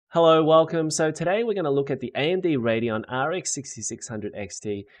Hello, welcome. So today we're going to look at the AMD Radeon RX 6600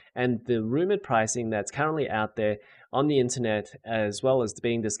 XT and the rumored pricing that's currently out there on the internet, as well as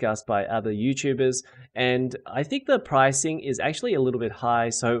being discussed by other YouTubers. And I think the pricing is actually a little bit high.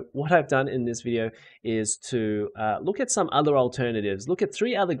 So what I've done in this video is to look at some other alternatives, look at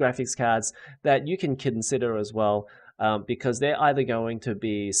 3 other graphics cards that you can consider as well. Because they're either going to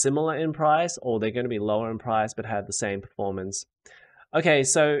be similar in price or they're going to be lower in price but have the same performance. Okay,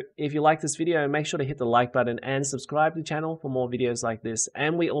 so if you like this video, make sure to hit the like button and subscribe to the channel for more videos like this.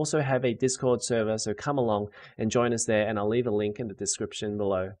 And we also have a Discord server, so come along and join us there, and I'll leave a link in the description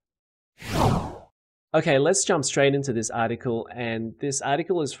below. Okay, let's jump straight into this article, and this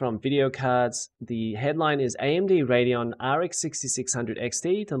article is from Videocardz. The headline is AMD Radeon RX 6600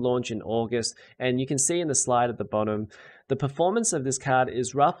 XT to launch in August, and you can see in the slide at the bottom, the performance of this card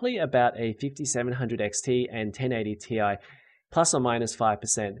is roughly about a 5700 XT and 1080 Ti, plus or minus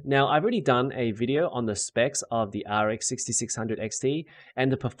 5%. Now, I've already done a video on the specs of the RX 6600 XT,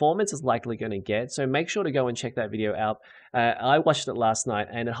 and the performance is likely going to get, so make sure to go and check that video out. I watched it last night,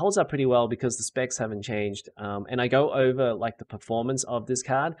 and it holds up pretty well because the specs haven't changed. And I go over like the performance of this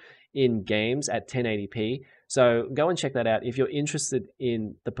card in games at 1080p. So go and check that out if you're interested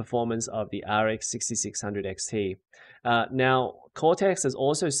in the performance of the RX 6600 XT. Now, Cortex has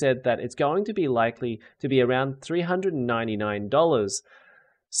also said that it's going to be likely to be around $399.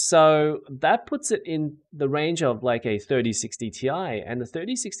 So that puts it in the range of like a 3060 Ti, and the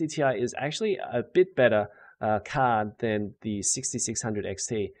 3060 Ti is actually a bit better card than the 6600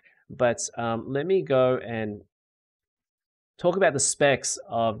 XT. But let me go and talk about the specs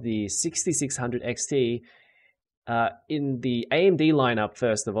of the 6600 XT in the AMD lineup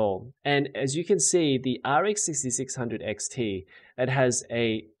first of all. And as you can see, the RX 6600 XT, it has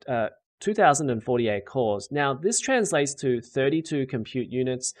a 2048 cores. Now, this translates to 32 compute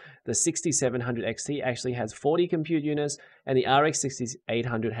units. The 6700 XT actually has 40 compute units, and the RX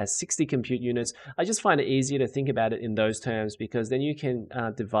 6800 has 60 compute units. I just find it easier to think about it in those terms because then you can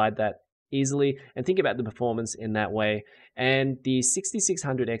divide that easily and think about the performance in that way. And the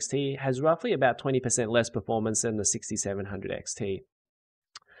 6600 XT has roughly about 20% less performance than the 6700 XT.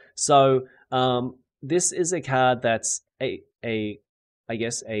 So this is a card that's I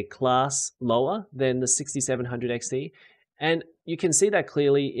guess a class lower than the 6700 XT. And you can see that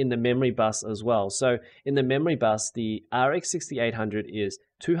clearly in the memory bus as well. So in the memory bus, the RX 6800 is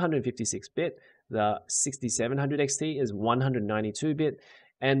 256-bit, the 6700 XT is 192-bit,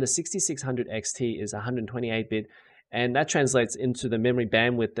 and the 6600 XT is 128-bit, and that translates into the memory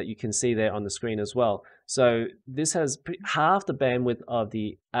bandwidth that you can see there on the screen as well. So this has half the bandwidth of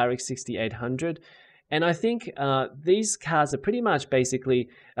the RX 6800, and I think these cards are pretty much basically,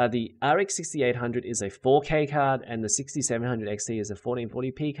 the RX 6800 is a 4K card, and the 6700 XT is a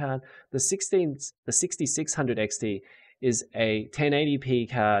 1440p card. The 6600 XT is a 1080p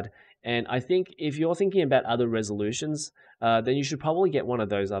card, and I think if you're thinking about other resolutions, then you should probably get one of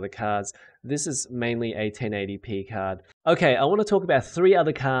those other cards. This is mainly a 1080p card. Okay, I want to talk about 3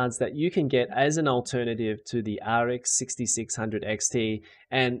 other cards that you can get as an alternative to the RX 6600 XT.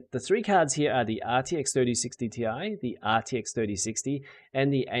 And the 3 cards here are the RTX 3060 Ti, the RTX 3060,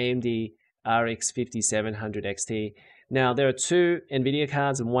 and the AMD RX 5700 XT. Now, there are 2 NVIDIA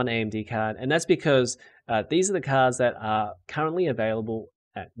cards and 1 AMD card, and that's because these are the cards that are currently available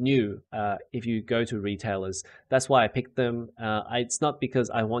new if you go to retailers. That's why I picked them. It's not because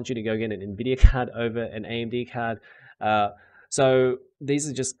I want you to go get an NVIDIA card over an AMD card. So these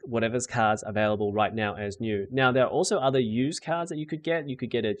are just whatever's cards available right now as new. Now, there are also other used cards that you could get. You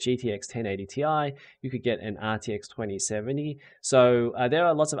could get a GTX 1080 Ti. You could get an RTX 2070. So there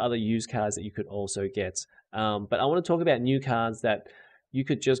are lots of other used cards that you could also get. But I want to talk about new cards that you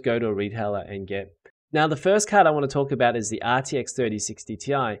could just go to a retailer and get. Now, the first card I want to talk about is the RTX 3060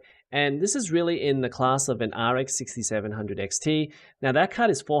 Ti, and this is really in the class of an RX 6700 XT. Now, that card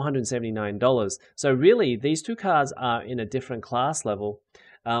is $479, so really these 2 cards are in a different class level,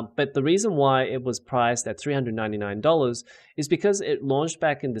 but the reason why it was priced at $399 is because it launched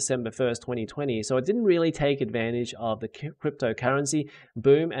back in December 1st, 2020, so it didn't really take advantage of the cryptocurrency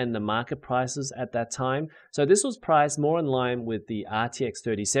boom and the market prices at that time. So this was priced more in line with the RTX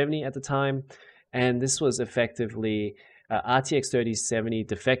 3070 at the time. And this was effectively RTX 3070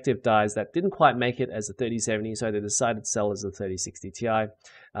 defective dies that didn't quite make it as a 3070, so they decided to sell as a 3060 Ti.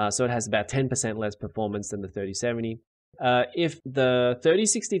 So it has about 10% less performance than the 3070. If the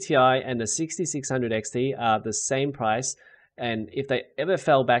 3060 Ti and the 6600 XT are the same price, and if they ever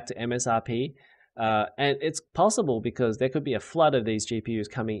fell back to MSRP, and it's possible because there could be a flood of these GPUs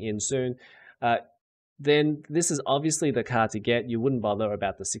coming in soon, then this is obviously the card to get. You wouldn't bother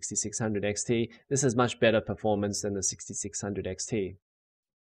about the 6600 XT. This has much better performance than the 6600 XT.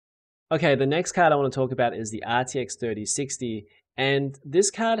 Okay, the next card I want to talk about is the RTX 3060, and this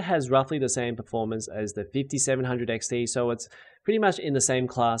card has roughly the same performance as the 5700 XT, so it's pretty much in the same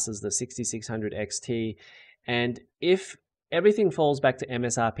class as the 6600 XT. And if everything falls back to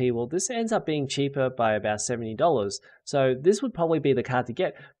MSRP, well, this ends up being cheaper by about $70. So this would probably be the card to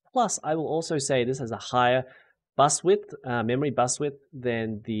get. Plus, I will also say this has a higher bus width, memory bus width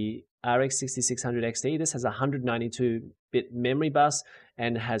than the RX 6600 XT. This has a 192-bit memory bus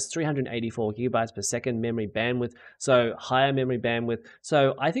and has 384 gigabytes per second memory bandwidth, so higher memory bandwidth.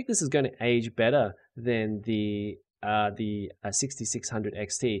 So I think this is going to age better than the 6600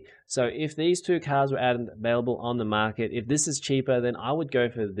 XT. So if these two cards were available on the market, if this is cheaper, then I would go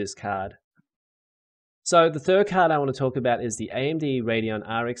for this card. So the third card I want to talk about is the AMD Radeon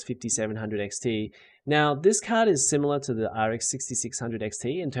RX 5700 XT. Now, this card is similar to the RX 6600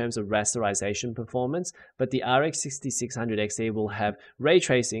 XT in terms of rasterization performance, but the RX 6600 XT will have ray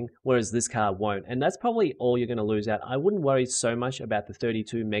tracing, whereas this card won't. And that's probably all you're going to lose out. I wouldn't worry so much about the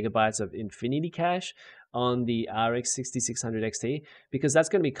 32 megabytes of infinity cache on the RX 6600 XT, because that's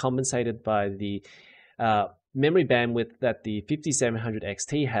going to be compensated by the memory bandwidth that the 5700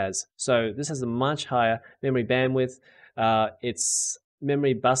 XT has. So this has a much higher memory bandwidth. Its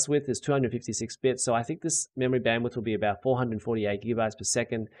memory bus width is 256 bits, so I think this memory bandwidth will be about 448 gigabytes per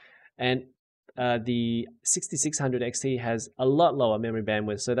second. And the 6600 XT has a lot lower memory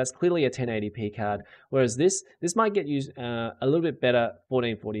bandwidth, so that's clearly a 1080p card, whereas this might get you a little bit better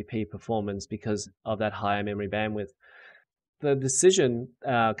 1440p performance because of that higher memory bandwidth. The decision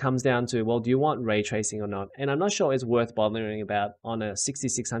comes down to, well, do you want ray tracing or not? And I'm not sure it's worth bothering about on a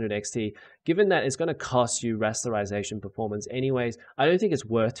 6600 XT, given that it's going to cost you rasterization performance anyways. I don't think it's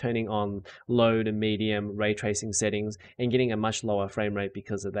worth turning on low to medium ray tracing settings and getting a much lower frame rate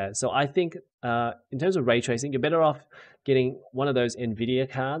because of that. So I think in terms of ray tracing, you're better off getting one of those NVIDIA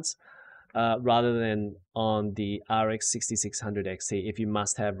cards rather than on the RX 6600 XT if you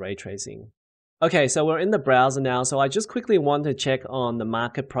must have ray tracing. Okay, so we're in the browser now, so I just quickly want to check on the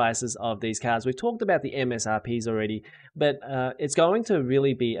market prices of these cards. We've talked about the MSRPs already, but it's going to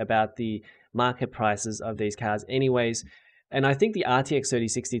really be about the market prices of these cards anyways. And I think the RTX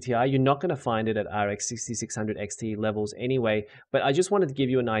 3060 Ti, you're not going to find it at RX 6600 XT levels anyway, but I just wanted to give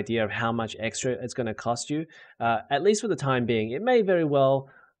you an idea of how much extra it's going to cost you, at least for the time being. It may very well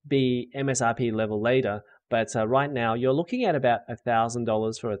be MSRP level later, but right now, you're looking at about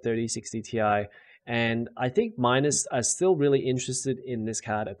 $1,000 for a 3060 Ti, and I think miners are still really interested in this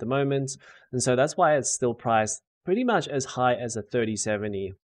card at the moment, and so that's why it's still priced pretty much as high as a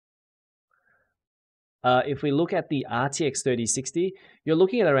 3070. If we look at the RTX 3060, you're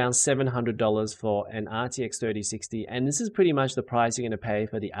looking at around $700 for an RTX 3060, and this is pretty much the price you're going to pay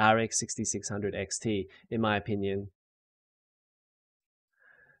for the RX 6600 XT, in my opinion.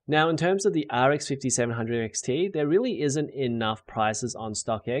 Now, in terms of the RX 5700 XT, there really isn't enough prices on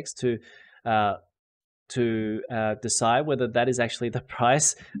StockX to decide whether that is actually the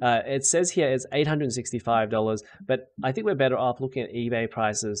price. It says here it's $865, but I think we're better off looking at eBay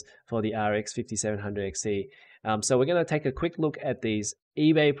prices for the RX 5700 XT. So we're going to take a quick look at these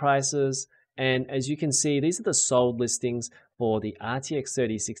eBay prices. And as you can see, these are the sold listings for the RTX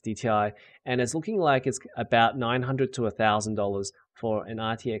 3060 Ti, and it's looking like it's about $900 to $1,000 for an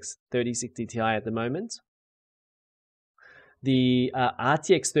RTX 3060 Ti at the moment. The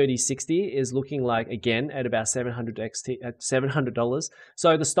RTX 3060 is looking like, again, at about $700.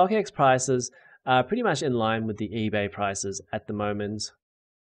 So the StockX prices are pretty much in line with the eBay prices at the moment.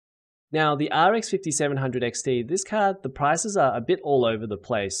 Now, the RX 5700 XT, this card, the prices are a bit all over the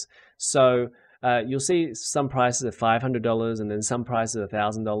place. So you'll see some prices at $500 and then some prices at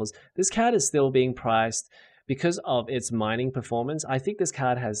 $1,000. This card is still being priced because of its mining performance. I think this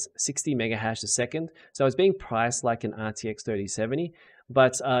card has 60 mega hash a second, so it's being priced like an RTX 3070.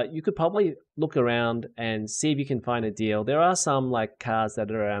 But you could probably look around and see if you can find a deal. There are some like cards that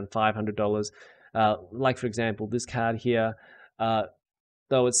are around $500. Like for example, this card here.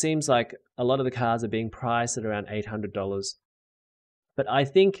 Though it seems like a lot of the cards are being priced at around $800. But I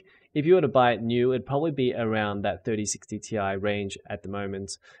think if you were to buy it new, it'd probably be around that 3060 Ti range at the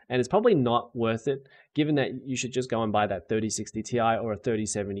moment. And it's probably not worth it, given that you should just go and buy that 3060 Ti or a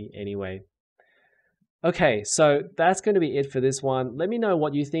 3070 anyway. Okay, so that's going to be it for this one. Let me know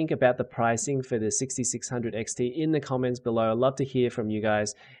what you think about the pricing for the 6600 XT in the comments below. I'd love to hear from you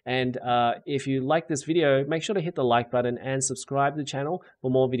guys. And if you like this video, make sure to hit the like button and subscribe to the channel for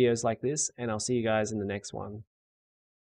more videos like this. And I'll see you guys in the next one.